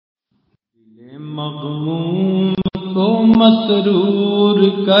مغموم کو مسرور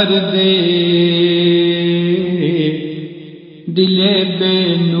کر دے، دل بے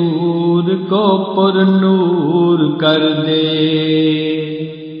نور کو پر نور کر دے،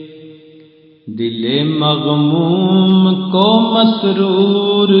 دل مغموم کو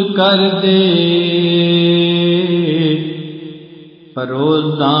مسرور کر دے،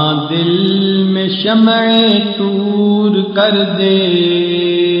 فروزاں دل میں شمع طور کر دے،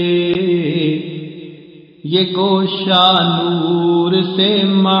 یہ گوشہ نور سے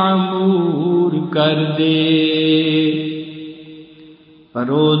معمور کر دے،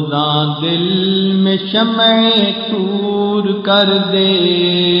 فروزاں دل میں شمع طور کر دے،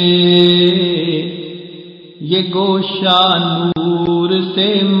 یہ گوشہ نور سے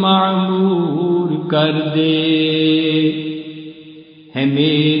معمور کر دے، ہے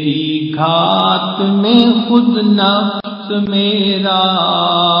میری گھات میں خود نفس میرا،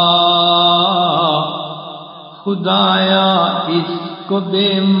 خدایا اس کو بے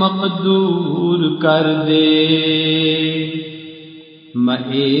مقدور کر دے،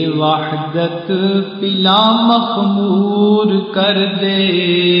 مئے وحدت پلا مخمور کر دے،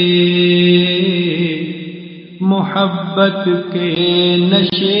 محبت کے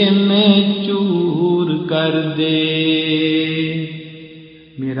نشے میں چور کر دے،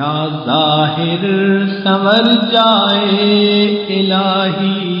 میرا ظاہر سنور جائے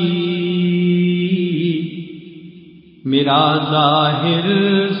الہی، میرا ظاہر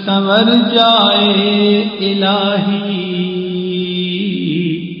سنور جائے الہی،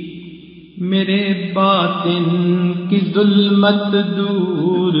 میرے باطن کی ظلمت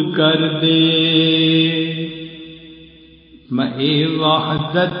دور کر دے، مئے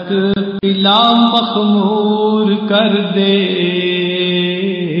وحدت پلا مخمور کر دے،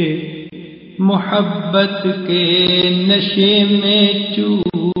 محبت کے نشے میں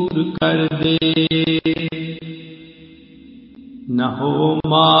چور کر دے، نہ ہو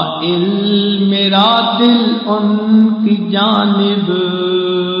مائل میرا دل ان کی جانب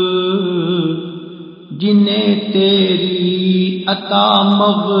جنہیں تیری عطا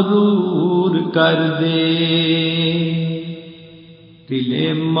مغرور کر دے، دل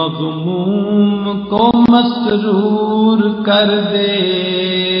مغموم کو مسرور کر دے،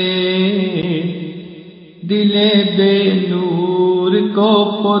 دل بے نور کو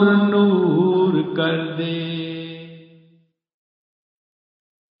پر نور کر دے۔